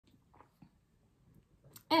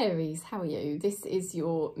Aries, how are you? This is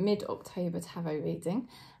your mid-October tarot reading.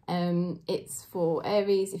 It's for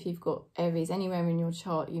Aries. If you've got Aries anywhere in your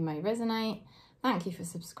chart, you may resonate. Thank you for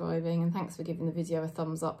subscribing and thanks for giving the video a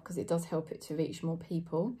thumbs up because it does help it to reach more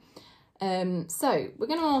people. So we're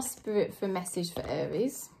going to ask Spirit for a message for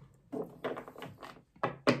Aries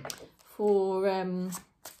for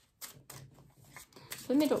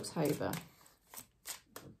mid-October.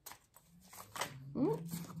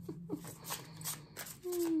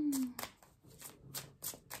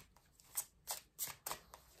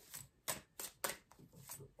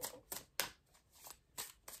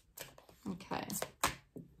 Okay,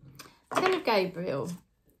 10 of Gabriel.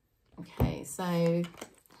 Okay, so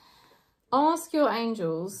ask your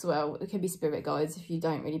angels, well, it could be spirit guides if you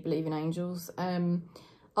don't really believe in angels.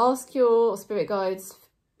 Ask your spirit guides,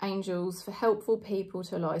 angels, for helpful people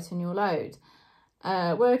to lighten your load.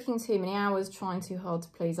 Working too many hours, trying too hard to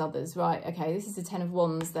please others. Right, okay, this is the 10 of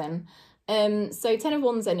Wands then. So 10 of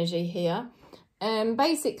Wands energy here.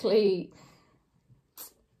 Basically,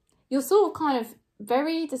 you're sort of kind of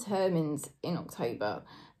very determined in October,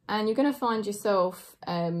 and you're going to find yourself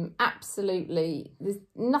absolutely,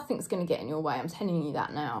 nothing's going to get in your way. I'm telling you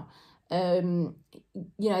that now. You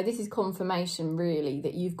know, this is confirmation really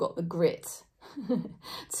that you've got the grit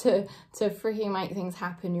to freaking make things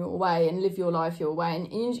happen your way and live your life your way, and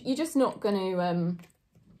you're just not going to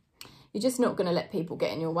let people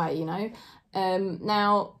get in your way, you know.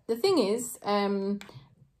 Now the thing is,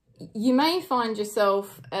 you may find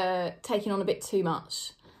yourself taking on a bit too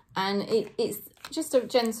much, and it's just a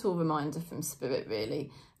gentle reminder from Spirit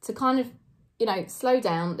really to kind of, you know, slow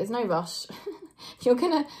down. There's no rush. you're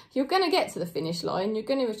gonna get to the finish line. You're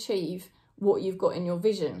going to achieve what you've got in your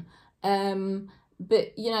vision.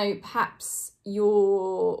 But you know, perhaps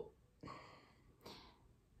you're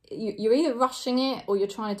either rushing it or you're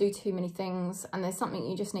trying to do too many things, and there's something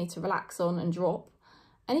you just need to relax on and drop.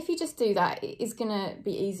 And if you just do that, it's going to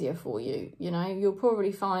be easier for you. You know, you'll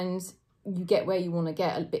probably find you get where you want to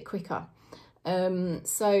get a bit quicker.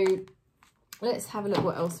 So let's have a look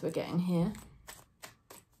what else we're getting here.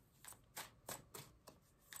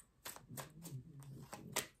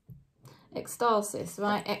 Ecstasis,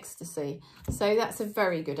 right? Ecstasy. So that's a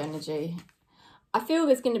very good energy. I feel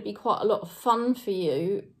there's going to be quite a lot of fun for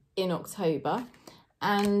you in October.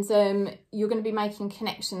 And you're going to be making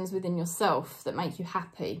connections within yourself that make you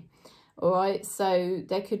happy. All right, so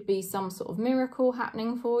there could be some sort of miracle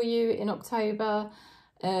happening for you in October,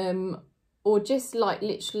 or just like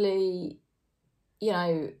literally, you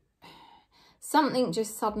know, something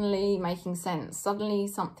just suddenly making sense. Suddenly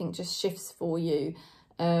something just shifts for you.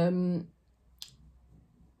 And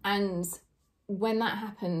when that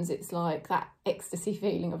happens, it's like that ecstasy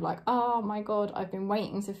feeling of like, oh my God, I've been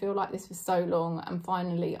waiting to feel like this for so long, and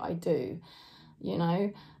finally I do, you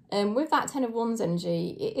know. And with that 10 of Wands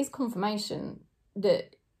energy, it is confirmation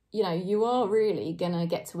that, you know, you are really gonna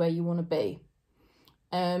get to where you want to be.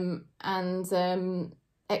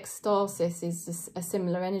 Ecstasis is a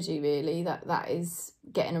similar energy really, that is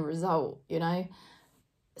getting a result, you know.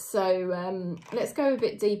 So let's go a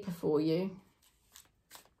bit deeper for you.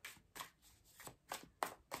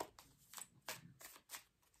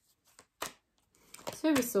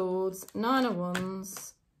 Two of Swords, Nine of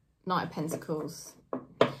Wands, Knight of Pentacles.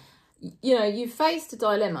 You know, you've faced a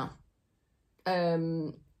dilemma.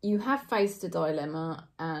 You have faced a dilemma,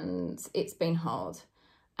 and it's been hard.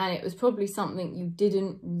 And it was probably something you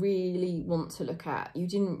didn't really want to look at. You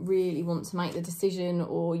didn't really want to make the decision,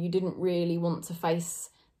 or you didn't really want to face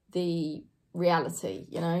the reality,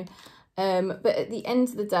 you know. But at the end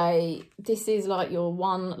of the day, this is like your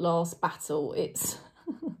one last battle. It's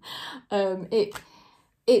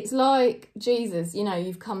it's like Jesus, you know,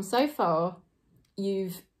 you've come so far,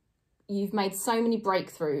 you've made so many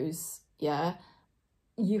breakthroughs, yeah.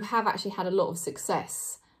 You have actually had a lot of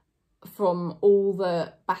success from all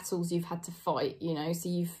the battles you've had to fight, you know. So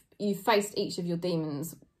you've faced each of your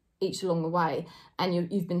demons each along the way, and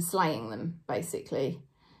you've been slaying them basically,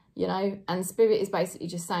 you know. And Spirit is basically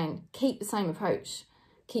just saying, keep the same approach,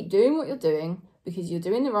 keep doing what you're doing, because you're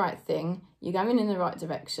doing the right thing, you're going in the right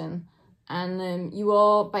direction. And you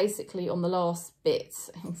are basically on the last bit.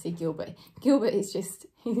 I can see Gilbert. Gilbert is just,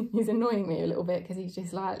 he's annoying me a little bit because he's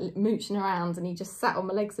just like mooching around, and he just sat on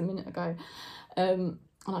my legs a minute ago. And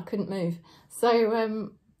I couldn't move. So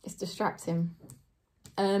it's distracting.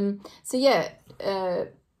 So yeah,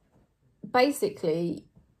 basically,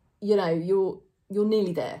 you know, you're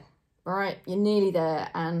nearly there, right? You're nearly there.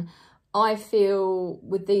 And I feel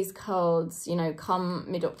with these cards, you know,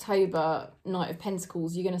 come mid-October, Knight of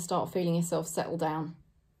Pentacles, you're going to start feeling yourself settle down.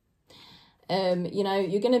 You know,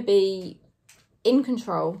 you're going to be in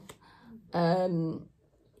control.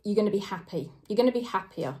 You're going to be happy. You're going to be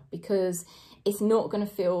happier because it's not going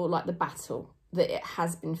to feel like the battle that it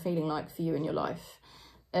has been feeling like for you in your life.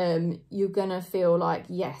 You're going to feel like,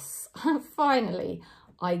 yes, finally,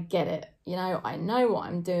 I get it. You know, I know what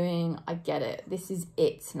I'm doing. I get it. This is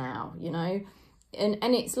it now, you know. And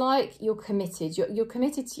it's like you're committed. You're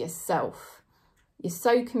committed to yourself. You're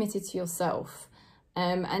so committed to yourself.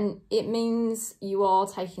 And it means you are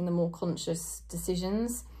taking the more conscious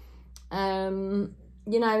decisions.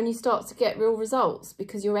 You know, and you start to get real results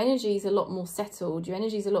because your energy is a lot more settled. Your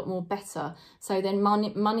energy is a lot more better. So then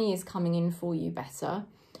money is coming in for you better.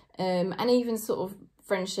 And even sort of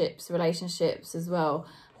friendships, relationships as well.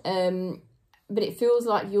 But it feels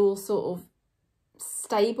like you're sort of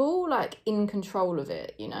stable, like in control of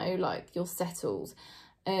it, you know, like you're settled.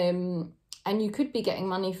 And you could be getting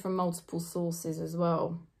money from multiple sources as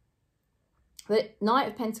well. The Knight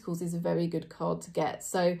of Pentacles is a very good card to get.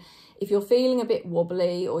 So if you're feeling a bit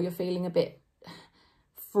wobbly or you're feeling a bit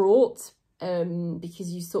fraught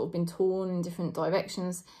because you've sort of been torn in different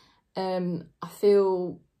directions, I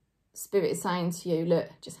feel Spirit is saying to you, look,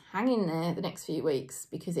 just hang in there the next few weeks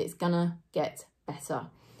because it's gonna get better.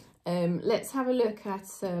 Let's have a look at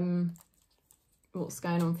what's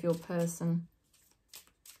going on for your person.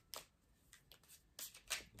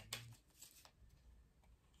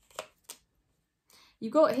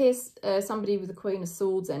 You've got here somebody with the Queen of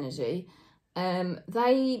Swords energy.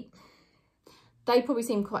 They probably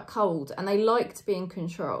seem quite cold and they like to be in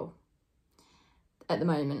control at the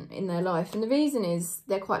moment in their life. And the reason is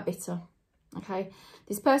they're quite bitter, okay?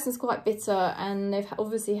 This person's quite bitter and they've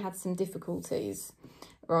obviously had some difficulties,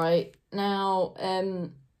 right? Now,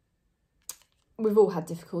 we've all had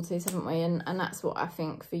difficulties, haven't we? And that's what I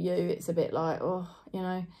think for you. It's a bit like, oh, you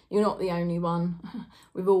know, you're not the only one.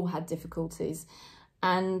 We've all had difficulties.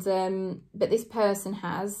 And but this person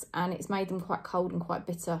has, and it's made them quite cold and quite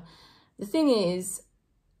bitter. The thing is,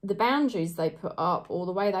 the boundaries they put up or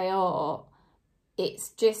the way they are, it's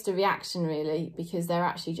just a reaction really, because they're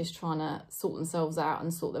actually just trying to sort themselves out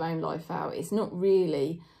and sort their own life out. It's not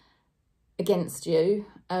really against you.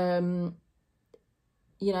 You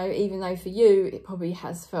know, even though for you it probably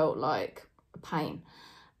has felt like a pain.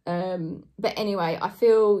 But anyway, I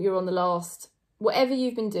feel you're on the last, whatever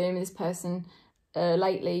you've been doing with this person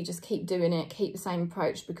lately, just keep doing it, keep the same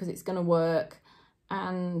approach because it's going to work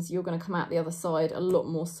and you're going to come out the other side a lot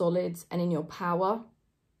more solid and in your power,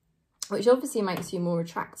 which obviously makes you more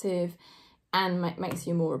attractive and makes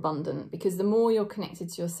you more abundant, because the more you're connected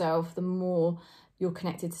to yourself, the more you're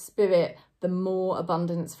connected to spirit, the more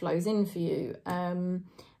abundance flows in for you. So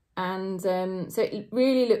it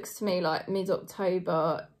really looks to me like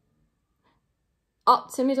mid-October,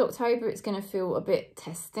 up to mid-October, it's going to feel a bit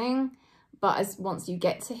testing. But as once you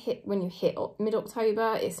get to when you hit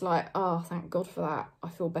mid-October, it's like, oh, thank God for that. I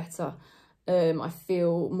feel better. I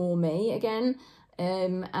feel more me again.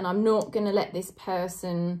 And I'm not going to let this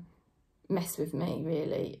person mess with me,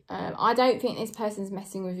 really. I don't think this person's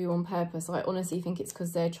messing with you on purpose. I honestly think it's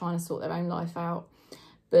because they're trying to sort their own life out.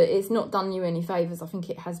 But it's not done you any favours. I think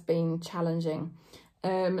it has been challenging.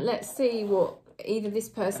 Let's see what either this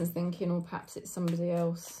person's thinking or perhaps it's somebody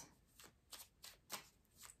else.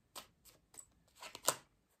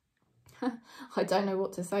 I don't know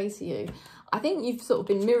what to say to you. I think you've sort of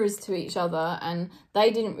been mirrors to each other and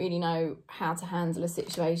they didn't really know how to handle a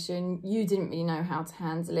situation. You didn't really know how to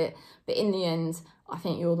handle it. But in the end, I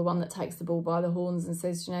think you're the one that takes the bull by the horns and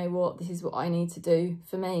says, you know what, this is what I need to do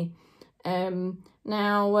for me.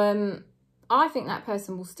 Now, I think that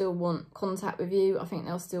person will still want contact with you. I think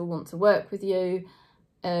they'll still want to work with you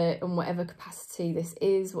in whatever capacity this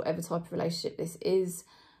is, whatever type of relationship this is.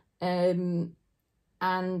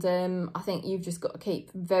 I think you've just got to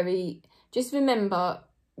keep just remember,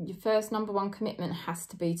 your first #1 commitment has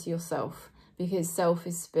to be to yourself, because self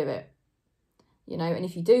is spirit, you know, and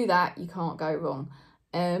if you do that, you can't go wrong.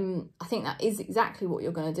 I think that is exactly what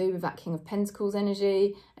you're going to do with that King of Pentacles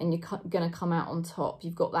energy, and you're going to come out on top.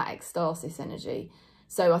 You've got that ecstasis energy.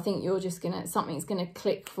 So I think you're just going to, something's going to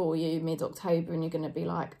click for you mid-October and you're going to be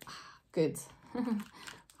like, ah, good,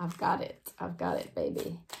 I've got it,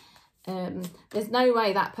 baby. There's no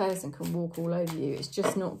way that person can walk all over you. It's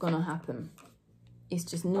just not going to happen. It's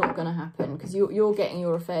just not going to happen because you're getting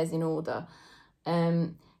your affairs in order.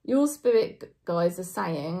 Your spirit guides are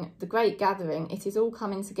saying, the great gathering, it is all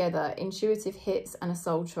coming together, intuitive hits and a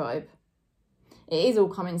soul tribe. It is all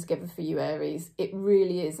coming together for you, Aries. It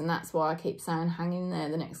really is. And that's why I keep saying hang in there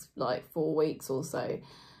the next like 4 weeks or so.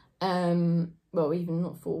 Well, even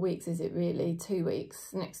not 4 weeks, is it really? 2 weeks,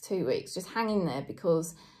 the next 2 weeks. Just hang in there,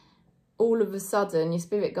 because all of a sudden your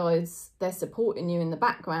spirit guides, they're supporting you in the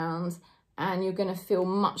background, and you're going to feel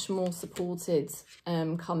much more supported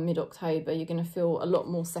come mid-October. You're going to feel a lot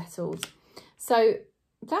more settled. So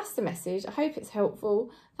that's the message. I hope it's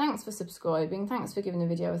helpful. Thanks for subscribing. Thanks for giving the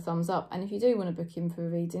video a thumbs up. And if you do want to book in for a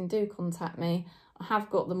reading, do contact me. I have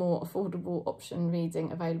got the more affordable option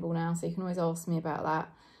reading available now, so you can always ask me about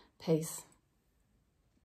that. Peace.